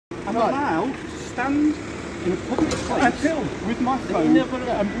I'm allowed to stand in a public place with my phone. There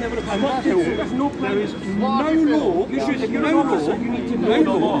is no law. There is no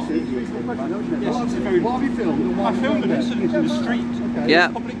law. Yes, it's very law. I filmed an incident in the street. Yeah.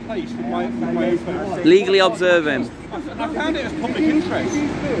 In a public place with my own phone. Legally observe him. I found it as public interest.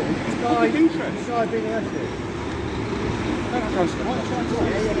 Public interest. That's not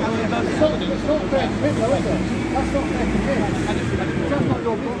fair to him, though, is it? That's not fair to him. That's not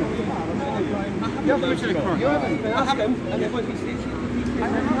your business. You haven't. Ask him. No,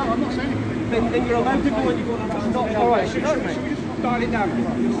 I'm not saying anything. Then you're allowed to go when you go on. All right, should we just start it down? You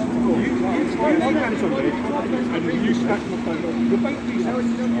ran somebody and you snatched my phone. You're both police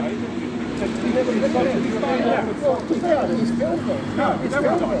officers, right?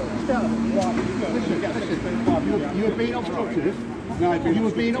 You were being obstructive. No, you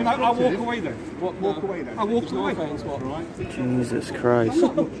were being obstructive. I'll walk away then. Walk away then. I walked away. Right. Jesus Christ.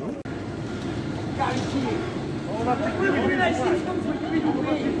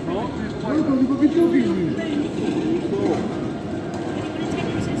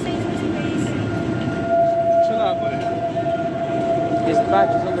 His badge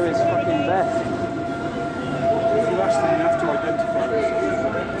is under his fucking vest. If you ask them, you have to identify yourself.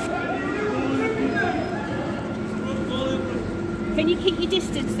 Can you keep your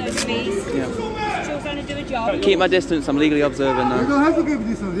distance though, please? Yeah. Joe's trying to do a job. Keep my distance, I'm legally observing You now. don't have to keep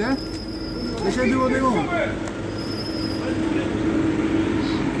distance, yeah? They can do what they want.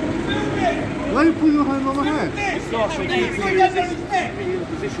 Why you put your hand on my head?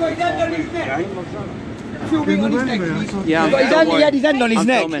 Yeah, He had his hand on his I'm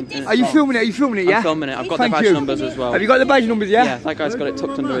neck. filming. Are you filming it? Are you filming it, yeah? I'm filming it. I've got Thank the badge you. numbers as well. Have you got the badge numbers, yeah? Yeah, that guy's got it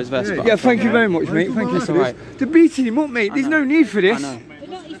tucked under his vest. but Yeah, I'm thank you filming very much, mate. Thank you for alright. this. They're beating him up, mate. There's no need for it. this. I know.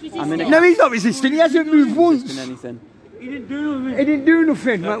 I'm in No, he's not resisting. He hasn't moved once. Anything. He didn't do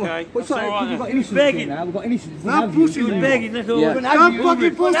nothing. Okay. What's that? We've got innocence now. We've got innocence. Stop pushing me. Begging, that's all. Yeah. Stop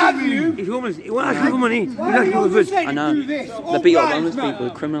fucking pushing me. He's homeless. He won't ask for money. He's asking for food. I know. They beat up homeless people,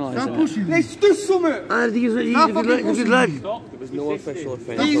 criminalising Stop it. pushing me. Let's do something. I think he's a good lad. There was no official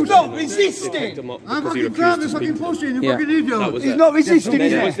offence. He's not resisting. I'm fucking trying to fucking push you, you Yeah. fucking idiot. He's not resisting,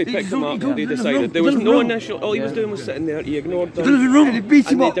 is Once he? they picked him up, they decided there was no initial. All he was doing was sitting there. He ignored them. And he beat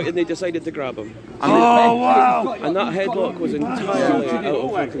him up. And they decided to grab him. Oh, wow. And that headlock was entirely out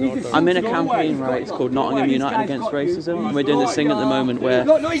of fucking order. I'm in a campaign, right? It's called Nottingham United Against Racism. And we're doing this thing at the moment where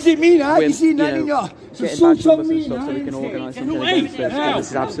No, is it me now? we're, You see you that, know, you know? So getting salt badge on numbers me and stuff so we can organise something against this. But this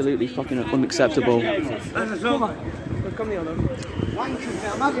is absolutely fucking unacceptable. Come the other.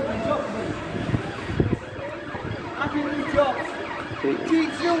 Keep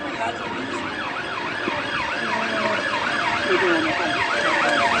filming, lads.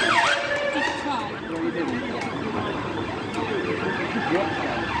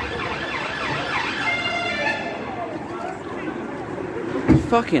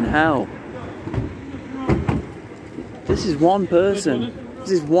 Fucking hell. This is one person.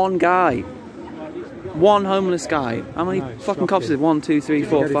 This is one guy. One homeless guy. How many fucking cops is it? 1, 2, 3,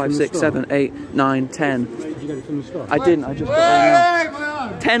 4, 5, 6, 7, 8, 9, 10. Did you get it from the start? I didn't, I just got there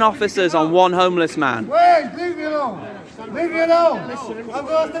now. 10 officers on one homeless man. Wait, leave me alone. Leave me alone. I'm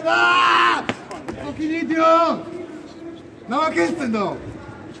going to fucking idiot. No, I can't stand up.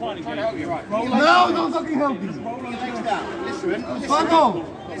 Trying to help you, right? No, don't fucking help me. Listen. Fuck off.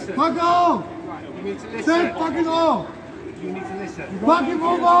 Fuck off. Say fucking off. You need to listen. Fucking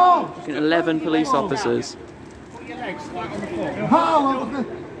move on. 11 police officers. How?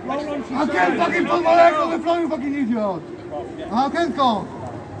 I can't fucking put my leg on the floor, you fucking idiot. I can't go.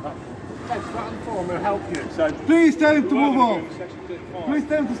 I'm going to help you. So Please tell him to move on. Please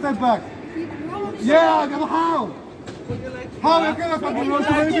tell him to step back. Yeah, how? How can I fucking run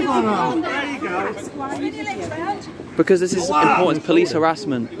to baby now? there you go. Because this is important, police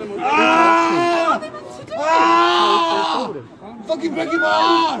harassment. Fucking break him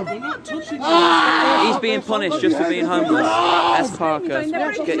arm! He's being punished just for being homeless. S. Parker,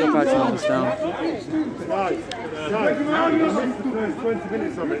 get your badge numbers down. You missed the first 20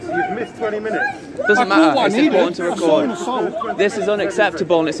 minutes of it, so you've missed 20 minutes. Doesn't matter, it's important to record. This is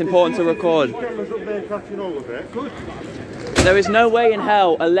unacceptable and it's important to record. Cameras up there catching all of it. Good. There is no way in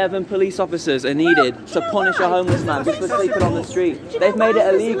hell 11 police officers are needed to punish a homeless man just for sleeping on the street. They've made it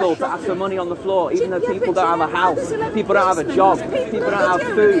illegal to ask for money on the floor, even though people don't have a house, people don't have a job, people don't have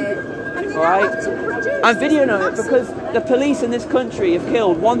food. Alright? I'm videoing it because the police in this country have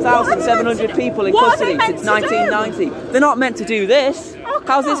killed 1,700 people in custody since 1990. They're not meant to do this.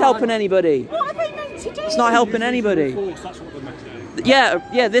 How's this helping anybody? What are they meant to do? It's not helping anybody.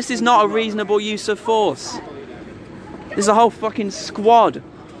 Yeah, this is not a reasonable use of force. There's a whole fucking squad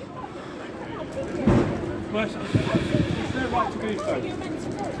Well, it's their right to do so.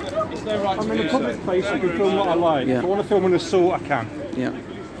 It's their right to do so. I'm in a public place, I can film what I like. Yeah. If I want to film an assault, I can. Yeah.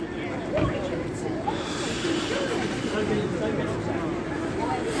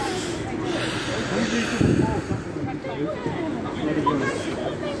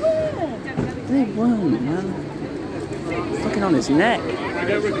 They weren't, man. Fucking on his neck. I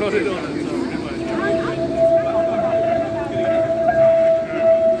get recorded on.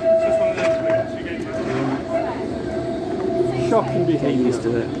 Shocking Get behaviour. used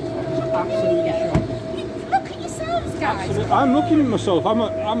to it. Absolutely shocking. Look at yourselves, guys. I'm looking at myself. I'm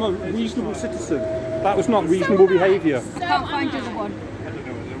a reasonable citizen. That was not reasonable behaviour. I can't find the other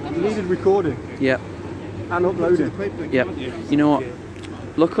one. Needed recording Yep. and uploading. Yep. You know what?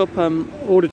 Look up Order